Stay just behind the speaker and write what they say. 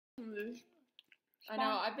I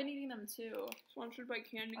know, I've been eating them too. Sponsored by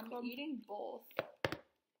Candy Club. I'm eating both.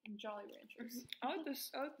 Jolly Ranchers. I like the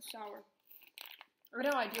sour. I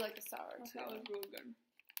know, I do like the sour too. That was really good.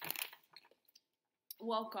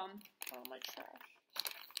 Welcome. Oh, my trash.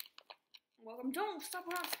 Welcome. Don't stop,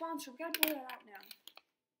 we're not sponsored. We gotta blur that out now.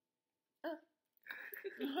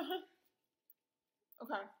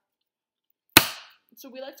 Okay. So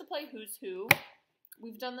we like to play Who's Who.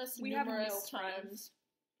 We've done this numerous times.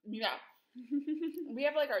 Yeah. We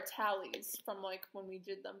have like our tallies from like when we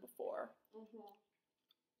did them before.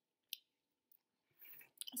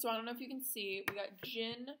 So I don't know if you can see, we got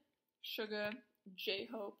Jin, Suga,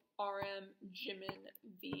 J-Hope, RM, Jimin,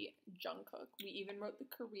 V, Jungkook. We even wrote the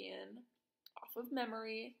Korean off of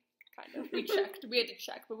memory. Kind of. We checked. We had to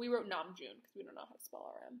check, but we wrote Namjoon because we don't know how to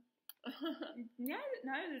spell RM.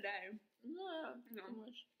 Neither did I. No.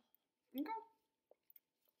 Okay.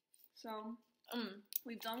 So,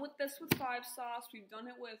 we've done with this with 5 Sauce. We've done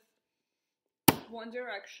it with One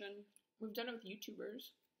Direction. We've done it with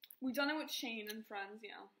YouTubers. We've done it with Shane and friends,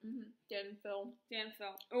 yeah. Dan and Phil.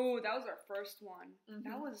 Oh, that was our first one.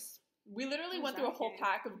 That was... We literally went through a whole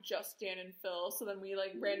pack of just Dan and Phil, so then we,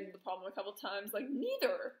 like, ran into the problem a couple times. Like,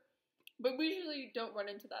 neither! But we usually don't run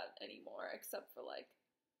into that anymore, except for, like,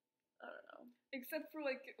 I don't know. Except for,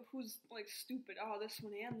 like, who's, like, stupid. Oh, this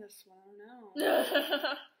one and this one. I don't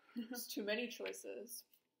know. There's too many choices.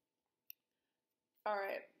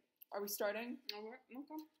 Alright. Are we starting? Alright,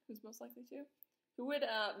 okay. Who's most likely to? Who would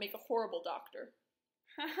make a horrible doctor?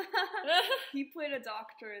 He played a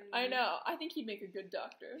doctor in... I know. I think he'd make a good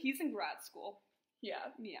doctor. He's in grad school.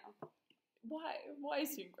 Yeah. Yeah. Why? Why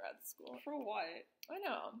is he in grad school? For what? I don't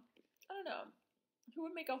know. Who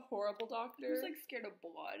would make a horrible doctor? Who's, like, scared of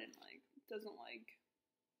blood and, like, doesn't, like...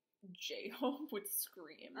 J-Hope would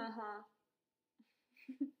scream. Uh-huh.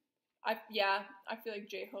 I feel like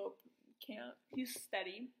J-Hope can't. He's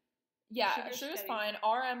steady. Yeah, Sugar's fine.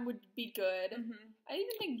 RM would be good. Mm-hmm. I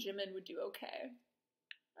even think Jimin would do okay.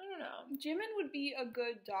 I don't know. Jimin would be a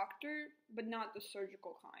good doctor, but not the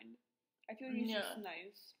surgical kind. I feel like he's just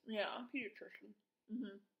nice. Yeah. Pediatrician.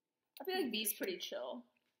 I feel like V's pretty chill.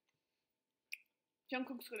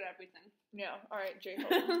 Jungkook's good at everything. Yeah, alright,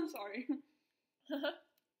 J-Hope. Sorry.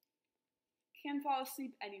 Can fall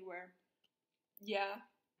asleep anywhere. Yeah.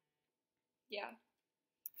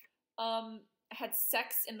 Had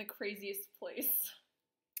sex in the craziest place.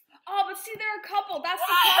 Oh, but see, they're a couple. That's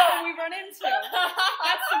the problem we run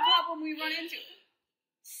into.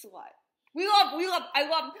 Slut.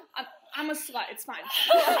 I'm a slut. It's fine.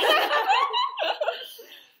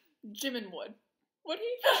 Jimin would. Would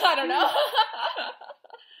he? I don't know.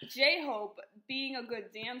 J-Hope being a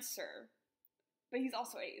good dancer, but he's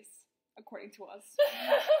also ace, according to us.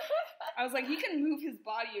 I was like, he can move his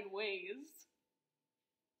body in ways.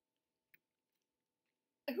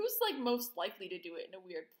 Who's, like, most likely to do it in a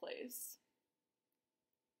weird place?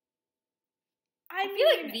 I feel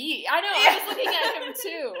like V. I know, I was looking at him,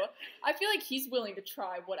 too. I feel like he's willing to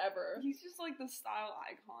try whatever. He's just, like, the style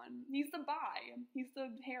icon. He's the bi. He's the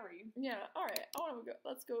Harry. Yeah, alright.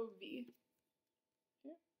 Let's go V.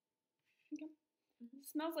 Here. Okay.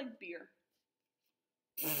 Smells like beer.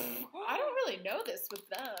 I don't really know this with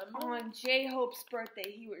them. On J-Hope's birthday,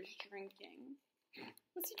 he was drinking.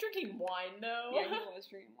 Was he drinking wine, though? Yeah, he was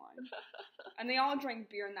drinking wine. And they all drank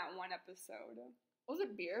beer in that one episode. Was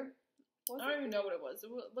it beer? I don't even know what it was.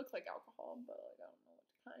 It looked like alcohol, but, like, I don't know what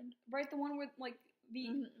kind. Right, the one with, like,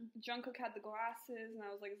 Jungkook had the glasses, and I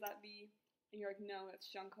was like, is that V? And you're like, no,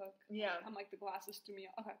 that's Jungkook. Yeah. I'm like, the glasses threw me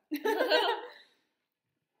off. Okay.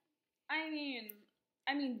 I mean,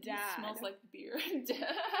 Dad. It smells like beer.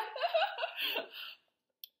 Dad.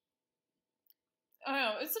 I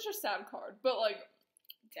know, it's such a sad card, but, like,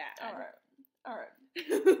 Dad. Alright.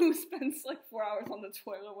 Who spends, like, 4 hours on the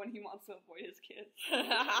toilet when he wants to avoid his kids.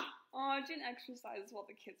 Aw, Jin exercises while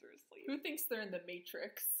the kids are asleep. Who thinks they're in the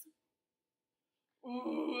Matrix?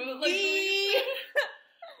 Ooh, like,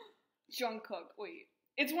 Jungkook. Wait.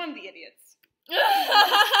 It's one of the idiots.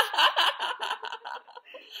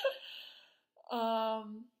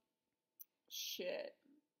 Shit.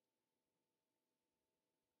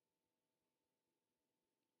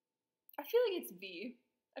 I feel like it's V.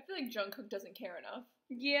 I feel like Jungkook doesn't care enough.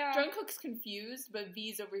 Yeah. Jungkook's confused, but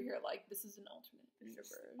V's over here like, this is an alternate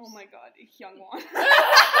universe. Oh my god, Hyungwon.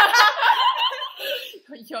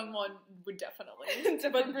 Hyungwon would definitely.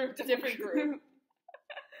 Different group.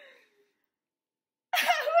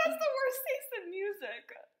 Who has the worst taste in music?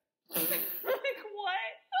 Like,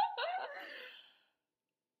 what?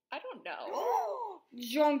 I don't know.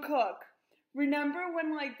 Jungkook. Remember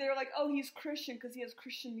when, like, they're like, oh, he's Christian because he has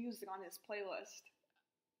Christian music on his playlist.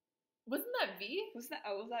 Wasn't that V? Was that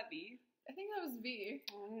V? I think that was V.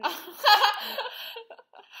 Oh. I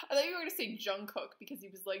thought you were going to say Jungkook because he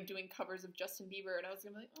was like doing covers of Justin Bieber, and I was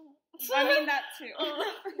going to be like, oh. I mean that too.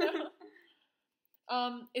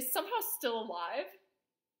 No. Is somehow still alive?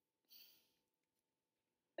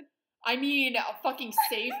 I mean, fucking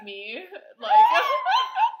save me. Like.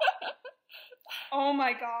 Oh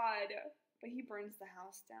my god. But he burns the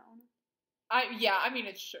house down. I mean,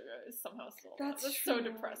 it's Suga is somehow still alive. That's so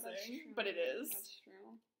depressing, but it is. That's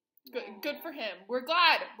true. Good for him. We're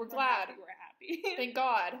glad. We're glad. We're happy. Thank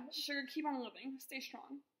God. Sugar, keep on living. Stay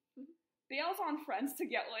strong. Bail's on Friends to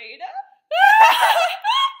get laid.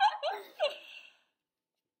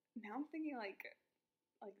 Now I'm thinking like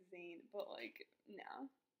Zayn, but like no,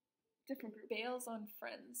 different group. Bail's on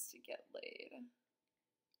Friends to get laid.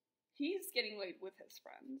 He's getting laid with his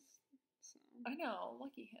friends. So. I know,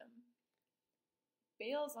 lucky him.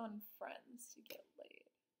 Bail's on Friends to get laid.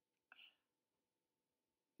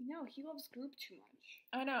 No, he loves group too much.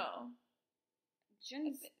 I know.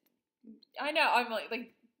 Jin's. I know. I'm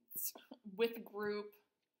like with group.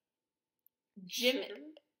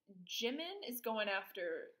 Jimin is going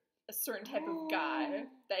after a certain type of guy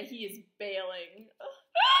that he is bailing.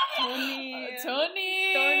 Tony.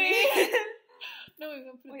 Tony. No, we're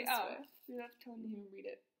gonna put it this way. We have Tony. You read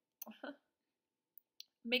it.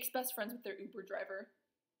 Makes best friends with their Uber driver,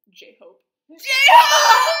 J-Hope. We'll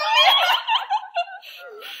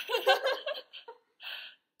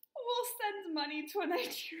send money to a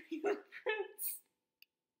Nigerian prince.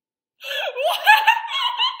 What?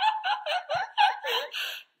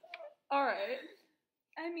 All right.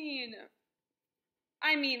 I mean,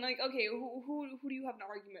 like, okay, who do you have an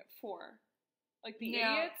argument for? Like the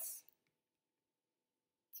idiots?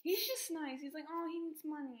 He's just nice. He's like, oh, he needs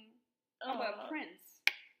money. Oh, but a prince.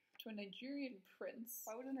 To a Nigerian prince.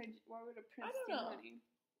 Why would a prince need need money?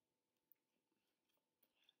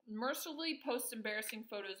 Mercilessly post embarrassing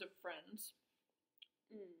photos of friends.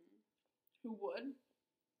 Who would?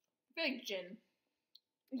 I feel like Jin.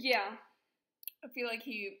 Yeah. I feel like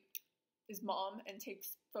he is mom and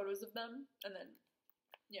takes photos of them and then,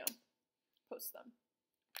 posts them.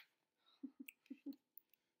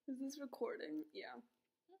 Is this recording? Yeah.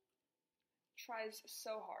 Tries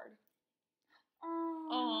so hard.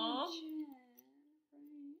 Aww.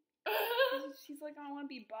 He's like, I want to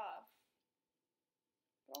be buff.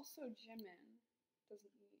 But also Jimin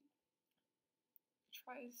doesn't need.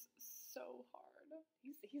 Tries so hard.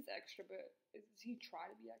 He's extra, but does he try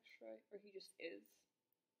to be extra, or he just is?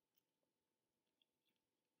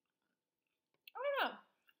 I don't know.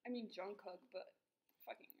 I mean Jungkook, but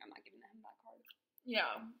fucking, I'm not giving him that card.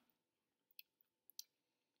 Yeah.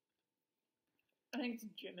 I think it's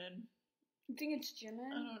Jimin. You think it's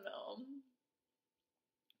Jimin? I don't know.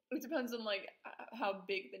 It depends on like how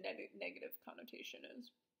big the negative connotation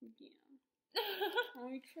is. Yeah.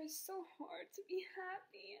 Oh, he tries so hard to be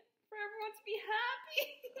happy. For everyone to be happy.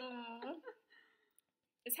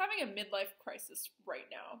 Is having a midlife crisis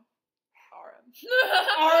right now. RM.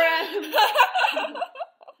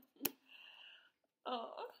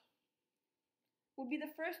 Would be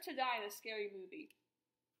the first to die in a scary movie.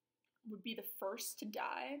 Would be the first to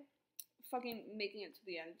die? Fucking making it to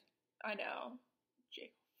the end. I know.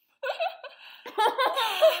 Jake.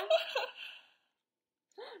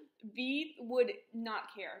 V would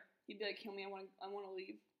not care. He'd be like, kill me, I want to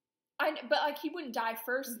leave. But like he wouldn't die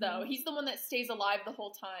first though. He's the one that stays alive the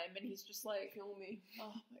whole time, and he's just like, kill me.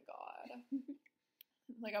 Oh my god.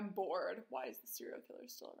 Like, I'm bored. Why is the serial killer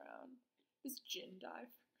still around? Does Jin die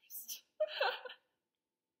first?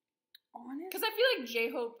 Honestly, because I feel like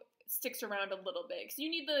J-Hope sticks around a little bit. Because you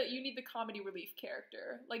need the comedy relief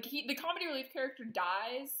character. Like the comedy relief character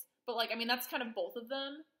dies, but like I mean that's kind of both of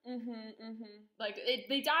them. Like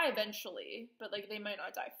they die eventually, but like they might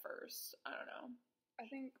not die first. I don't know. I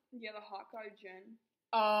think the hot guy Jin.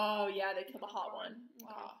 Oh yeah, they killed the hot one.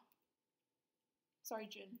 Okay. Oh. Sorry,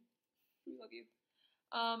 Jin. We love you.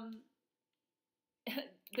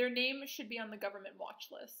 Their name should be on the government watch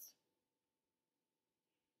list.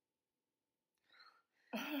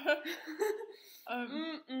 I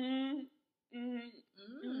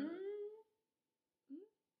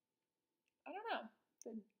don't know.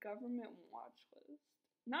 The government watch list.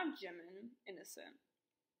 Not Jimin, innocent.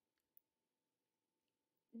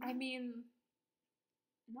 I mean,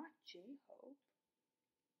 not J-Hope.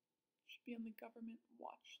 Should be on the government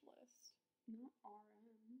watch list. Not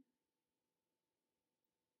RM.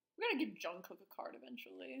 We're gonna give Jungkook a card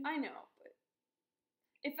eventually. I know, but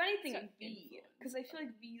if anything, V. Because I feel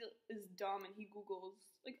like V is dumb and he Googles,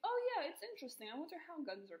 like, oh yeah, it's interesting. I wonder how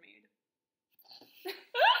guns are made.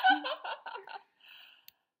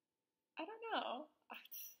 I don't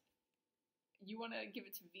You want to give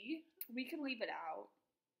it to V? We can leave it out.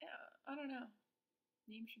 Yeah, I don't know.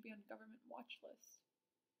 Name should be on government watch list.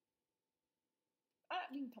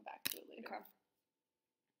 We can come back to it later. Okay.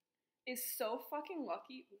 Is so fucking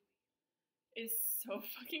lucky. Is so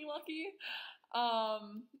fucking lucky.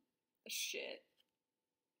 Shit.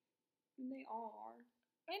 They all are.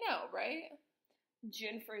 I know, right?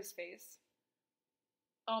 Jin for his face.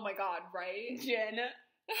 Oh my god, right? Jin.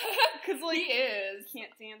 Because, like, he is.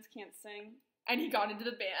 Can't dance, can't sing. And he got into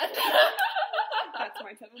the band. That's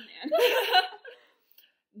my type of man.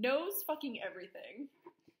 Knows fucking everything.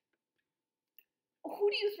 Who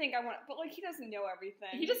do you think I want? But, like, he doesn't know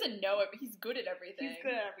everything. He doesn't know it, but he's good at everything. He's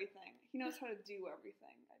good at everything. He knows how to do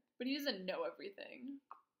everything. But he doesn't know everything.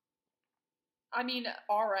 I mean,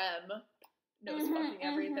 RM knows fucking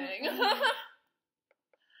everything.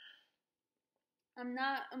 I'm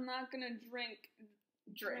not gonna drink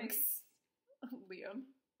drinks. Liam.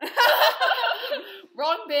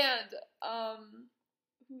 Wrong band. I'm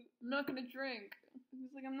not gonna drink.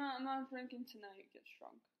 He's like, I'm not drinking tonight. Get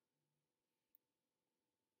drunk.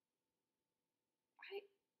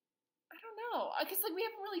 I don't know, because like we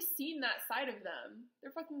haven't really seen that side of them.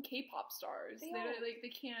 They're fucking K-pop stars. They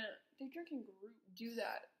can't. They're drinking groups. Do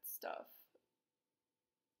that stuff.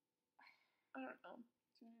 I don't know.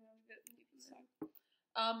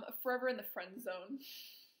 Forever in the friend zone.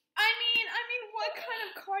 I mean, what kind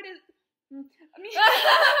of card is? I mean,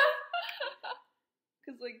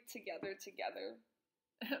 because like together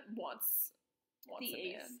wants the a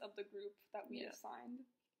ace man of the group that we assigned.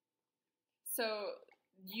 So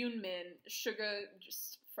Yoonmin, Suga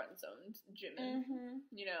just friend zoned Jimin.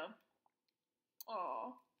 You know.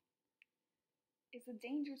 Aww. Is a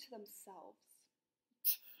danger to themselves.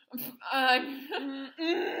 I'm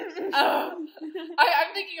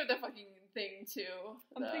thinking of the fucking thing too.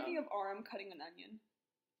 I'm thinking of RM cutting an onion.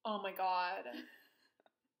 Oh my god.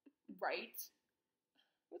 Right?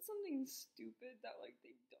 What's something stupid that like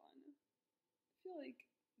they've done? I feel like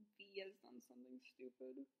V has done something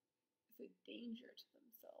stupid. It's a danger to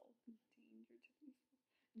themselves.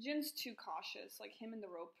 Jin's too cautious, like him in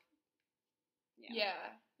the rope.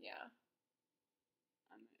 Yeah.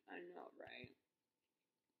 I know, right?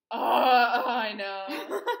 I know.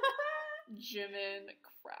 Jimin,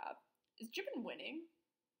 crap. Is Jimin winning?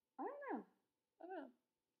 I don't know.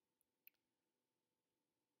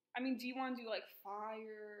 I mean, do you want to do like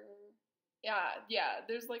fire? Yeah.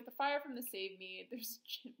 There's like the fire from the Save Me. There's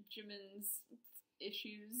Jimin's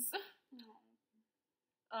issues.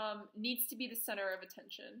 Needs to be the center of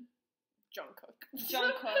attention. Jungkook.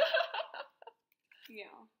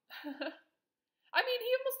 Yeah. I mean,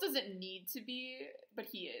 he almost doesn't need to be, but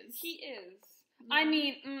he is. He is. I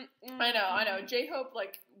mean, I know. J-Hope,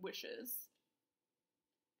 like, wishes.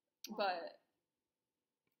 But,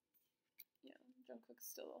 yeah, Jungkook's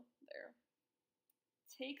still there.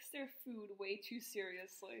 Takes their food way too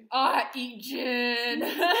seriously. Eat Jin!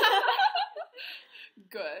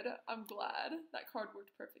 Good. I'm glad. That card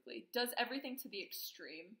worked perfectly. Does everything to the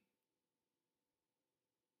extreme.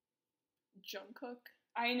 Jungkook.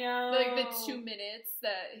 I know. Like the 2 minutes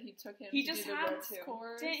that he took him to do the ropes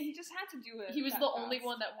course. He just had to do it. He was the only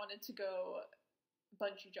one that wanted to go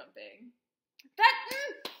bungee jumping. Give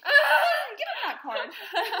him that card.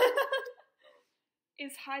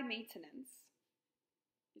 Is high maintenance.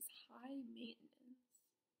 Is high maintenance.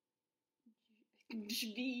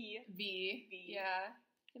 V. Yeah.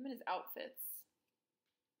 Him and his outfits.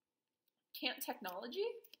 Can't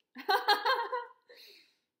technology?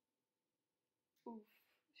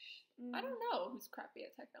 I don't know who's crappy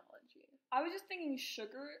at technology. I was just thinking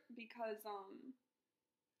Sugar because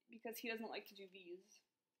he doesn't like to do V's,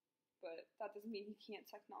 but that doesn't mean he can't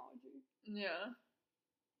technology. Yeah.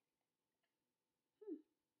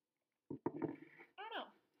 I don't know.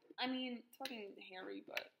 I mean, it's fucking hairy,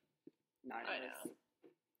 but not. I know.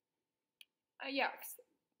 Yeah, 'cause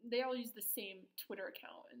they all use the same Twitter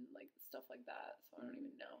account and like stuff like that, so I don't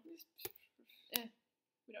even know.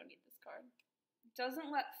 We don't need this card.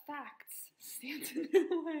 Doesn't let facts stand in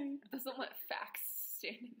their way. Doesn't let facts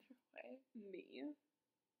stand in their way. Me.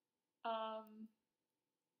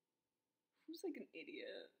 Who's like an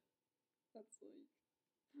idiot? That's like,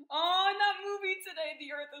 oh, in that movie today,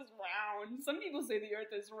 the Earth is round. Some people say the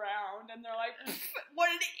Earth is round, and they're like,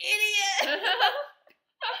 what an idiot!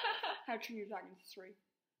 How True Your Dragon 3.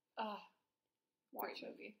 Great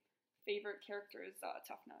movie. Favorite character is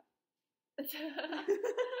Tough Nut.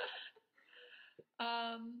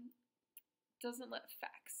 Doesn't let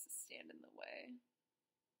facts stand in the way.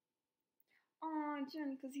 Aw,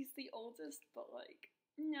 Jin, because he's the oldest, but like,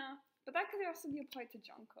 no. But that could also be applied to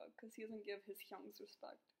Jungkook, because he doesn't give his youngs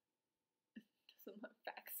respect. Some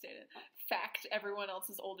fact stated. Fact, everyone else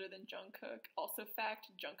is older than Jungkook. Also fact,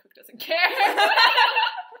 Jungkook doesn't care.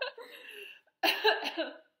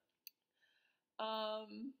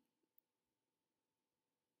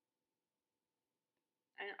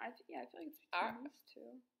 And I feel like it's between those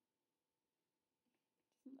two.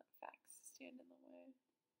 Doesn't let facts stand in the way?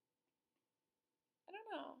 I don't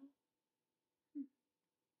know.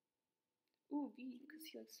 Ooh, V, because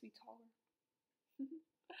he likes to be taller.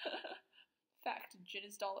 Fact, Jin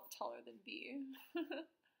is taller than B. I'm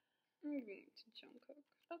going to Jungkook.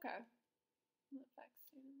 Okay. Let facts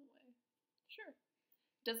stand in the way. Sure.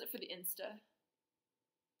 Does it for the Insta.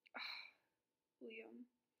 Liam.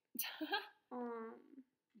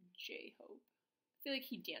 J-Hope. I feel like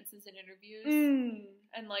he dances in interviews.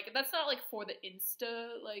 And, like, that's not, like, for the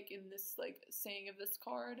Insta, like, in this, like, saying of this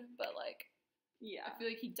card, but, like, yeah. I feel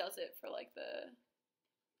like he does it for, like, the,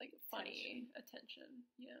 like, funny attention.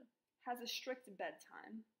 Yeah. Has a strict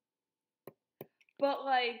bedtime. But,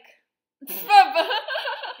 like,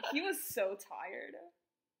 he was so tired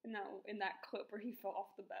in that clip where he fell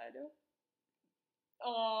off the bed.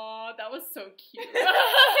 Aw, that was so cute. Sugar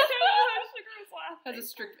was laughing. Has a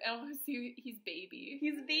strict. Oh, he's baby.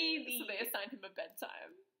 He's baby. So they assigned him a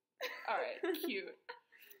bedtime. All right, cute.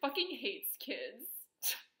 Fucking hates kids.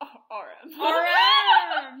 RM.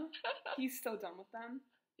 RM. He's so done with them.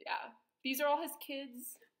 Yeah, these are all his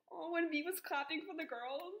kids. Oh, when B was clapping for the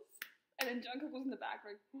girls, and then Jungkook was in the back,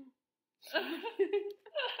 like,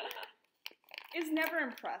 is never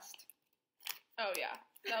impressed. Oh yeah,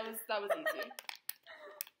 that was easy.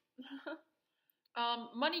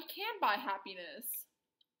 Money can buy happiness.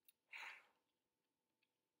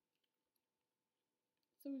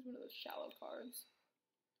 It's always one of those shallow cards.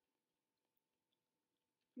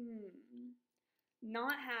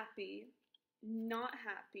 Not happy. Not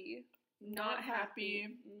happy. Not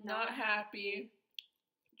happy. Not happy.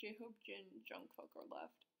 J-Hope, Jin, Jungkook are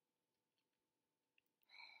left.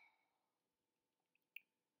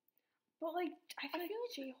 But, like, I feel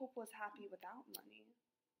like J-Hope was happy without money.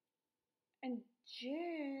 And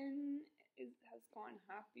Jin has gone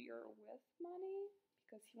happier with money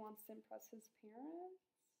because he wants to impress his parents.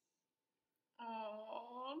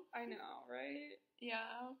 Oh. I know, right?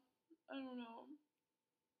 Yeah. I don't know.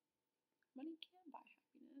 Money can buy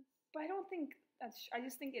happiness. But I don't think I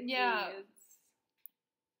just think it really is.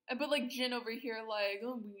 But, like, Jin over here, like,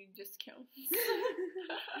 oh, we need discounts.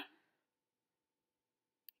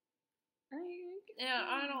 Yeah,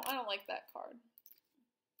 I don't like that card.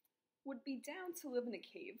 Would be down to live in a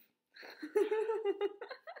cave.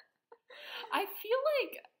 I feel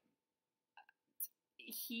like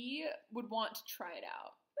he would want to try it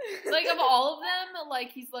out. Like, of all of them,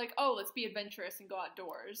 like, he's like, oh, let's be adventurous and go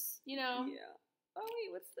outdoors, you know? Yeah. Oh,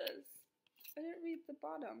 wait, what's this? I didn't read the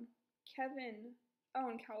bottom. Kevin. Oh,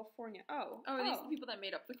 in California. Oh. Oh, are these the people that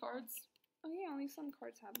made up the cards? Oh, yeah, only some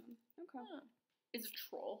cards have them. Okay. Huh. Is a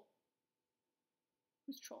troll.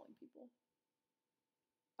 Who's trolling people?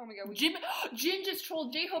 Oh my god. Jin just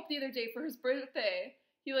trolled J-Hope the other day for his birthday.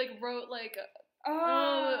 He, like, wrote, like,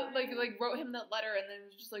 wrote him that letter and then it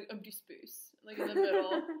was just, like, empty space. Like, in the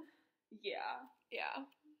middle. Yeah. Yeah.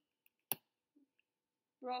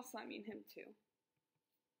 We're also, I mean, him too.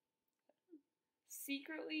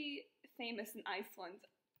 Secretly famous in Iceland.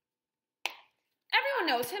 Everyone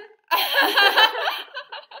knows him.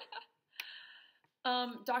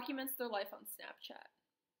 Documents their life on Snapchat.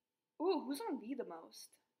 Ooh, who's on V the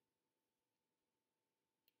most?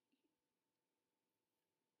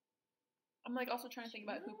 I'm, like, also trying to think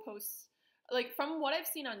about who posts. Like, from what I've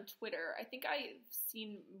seen on Twitter, I think I've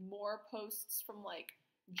seen more posts from, like,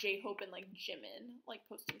 J-Hope and, like, Jimin, like,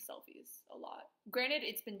 posting selfies a lot. Granted,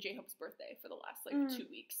 it's been J-Hope's birthday for the last, like, 2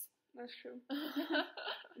 weeks. That's true.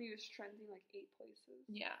 He was trending, like, 8 places.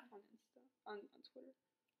 Yeah. On Insta. On Twitter.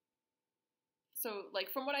 So, like,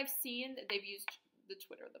 from what I've seen, they've used the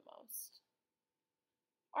Twitter the most.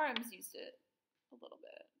 RM's used it a little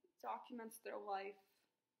bit. Documents their life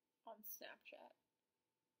on Snapchat.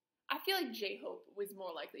 I feel like J-Hope was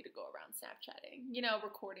more likely to go around Snapchatting. You know,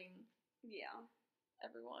 recording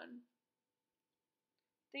everyone.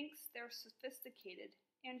 Thinks they're sophisticated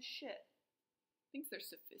and shit. Thinks they're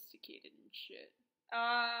sophisticated and shit.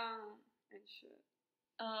 And shit.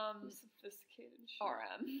 Sophisticated shit.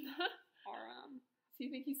 RM. RM. Do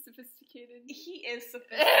you think he's sophisticated? He is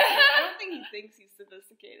sophisticated. I don't think he thinks he's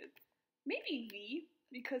sophisticated. Maybe V,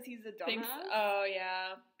 because he's a dumbass. Oh,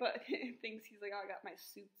 yeah. But thinks he's like, oh, I got my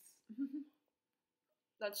suits.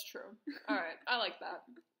 That's true. Alright, I like that.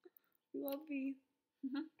 We love V.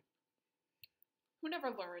 Who never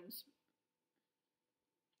learns?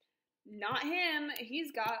 Not him.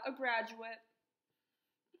 He's got a graduate.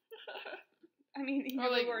 I mean, he Or,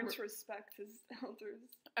 really like, learned to respect his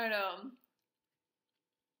elders. I know.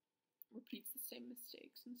 Repeats the same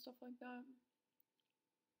mistakes and stuff like that.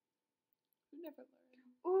 Who never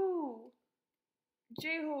learned? Ooh.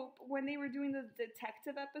 J-Hope, when they were doing the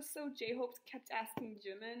detective episode, J-Hope kept asking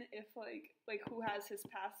Jimin if, like who has his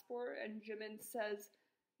passport, and Jimin says,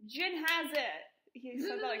 Jin has it! He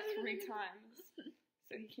said that, like, 3 times,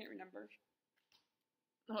 so he can't remember.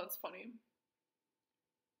 Oh, that's funny.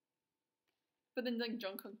 But then, like,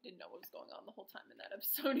 Jungkook didn't know what was going on the whole time in that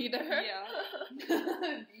episode either. Yeah. He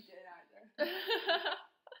didn't either.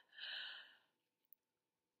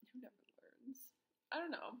 Who never learns? I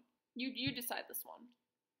don't know. You decide this one.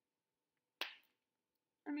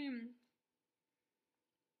 I mean,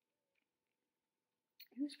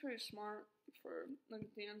 he's pretty smart for,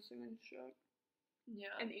 like, dancing and shit.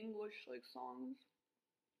 Yeah. And English, like, songs.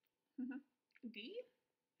 D?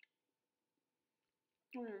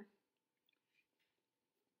 I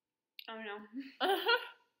don't know.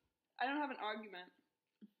 I don't have an argument.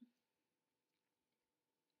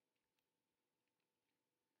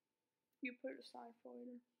 You put it aside for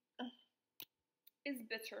later. Is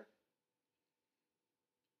bitter.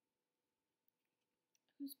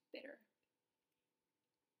 Who's bitter?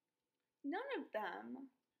 None of them.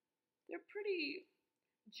 They're pretty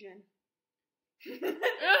Jin.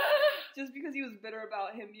 Just because he was bitter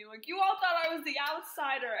about him being like, you all thought I was the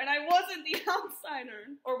outsider, and I wasn't the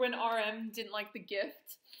outsider. Or when RM didn't like the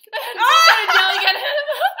gift. And started yelling at him.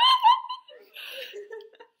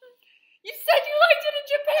 You said you liked it in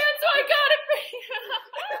Japan, so I got it for you.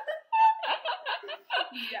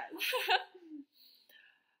 Yes.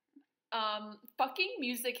 Fucking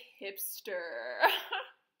music hipster.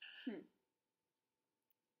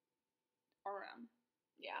 RM.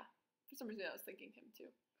 Yeah. For some reason I was thinking him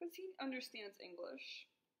too. Because he understands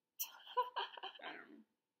English. I don't know.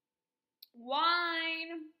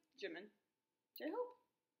 Wine. Jimin. J-Hope.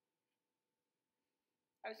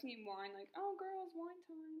 I was thinking wine, like, oh, girls, wine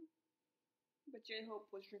time. But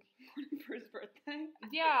J-Hope was drinking wine for his birthday.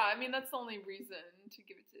 Yeah, I mean, that's the only reason to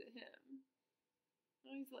give it to him.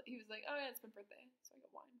 He was like, oh yeah, it's my birthday, so I got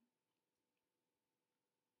wine.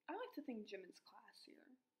 I like to think Jimin's classier.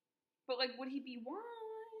 But, like, would he be wine?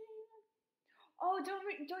 Oh, don't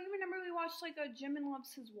you remember we watched, like, a Jimin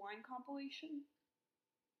Loves His Wine compilation?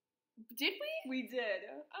 Did we? We did.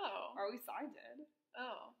 Oh. Or at least I did.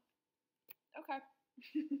 Oh. Okay.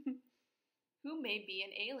 Who may be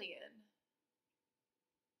an alien?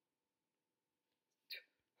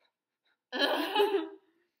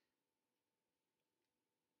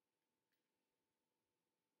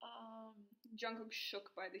 Jungkook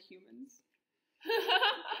shook by the humans. The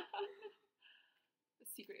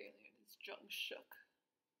secret alien is Jungkook.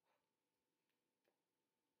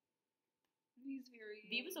 He's very...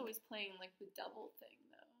 V was always playing, like, the devil thing,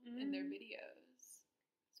 though, in their videos.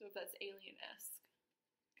 So if that's alien-esque.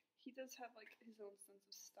 He does have, like, his own sense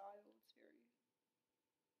of style. It's very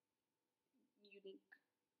unique.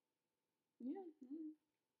 Yeah.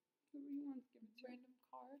 Whatever you want to give it to. Random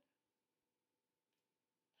card.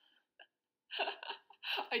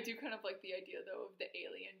 I do kind of like the idea, though, of the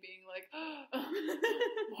alien being like,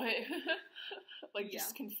 what? Like,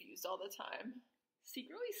 just confused all the time.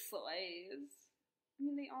 Secretly slays. I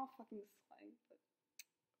mean, they all fucking slay, but...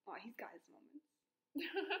 Aw, he's got his moments. He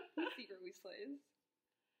secretly slays.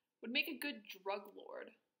 Would make a good drug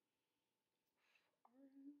lord.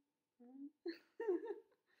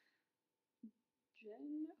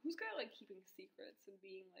 Jin? Who's got, like, keeping secrets and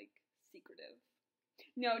being, like, secretive?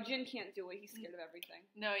 No, Jin can't do it. He's scared of everything.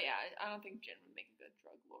 No, yeah, I don't think Jin would make a good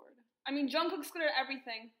drug lord. I mean, Jungkook's scared of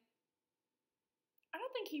everything. I don't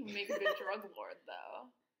think he would make a good drug lord, though.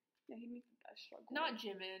 Yeah, he'd make the best drug lord. Not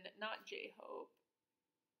Jimin, not J-Hope.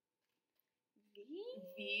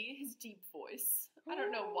 V, his deep voice. I don't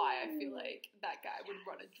know why I feel like that guy would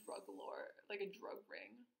run a drug lord, like a drug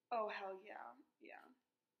ring. Oh, hell yeah. Yeah.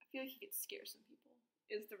 I feel like he could scare some people.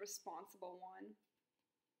 Is the responsible one.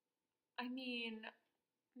 I mean...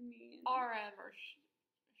 RM or...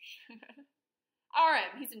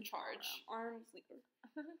 RM, he's in charge. RM's leader.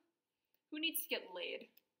 Who needs to get laid?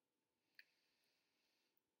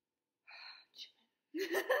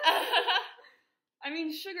 I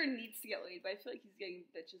mean, Sugar needs to get laid, but I feel like he's getting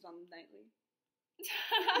bitches on the nightly. He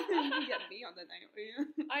can get me on the nightly.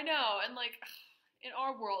 I know, and like, in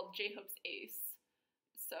our world, J-Hope's ace.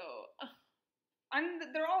 So...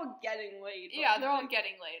 they're all getting laid. Yeah, they're all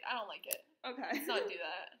getting laid. I don't like it. Okay. Let's not do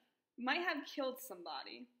that. Might have killed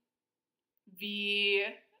somebody. V.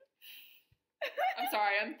 I'm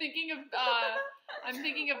sorry, I'm thinking of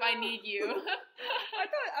I Need You.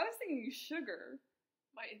 I was thinking Sugar.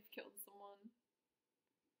 might have killed someone.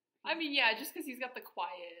 I mean, yeah, just because he's got the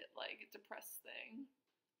quiet, like, depressed thing.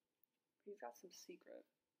 He's got some secret.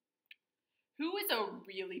 Who is a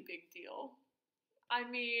really big deal? I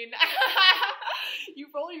mean, you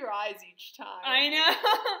roll your eyes each time. I know.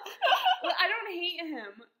 Well, I don't hate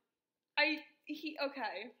him.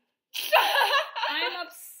 Okay. I'm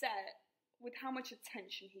upset with how much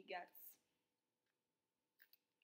attention he gets.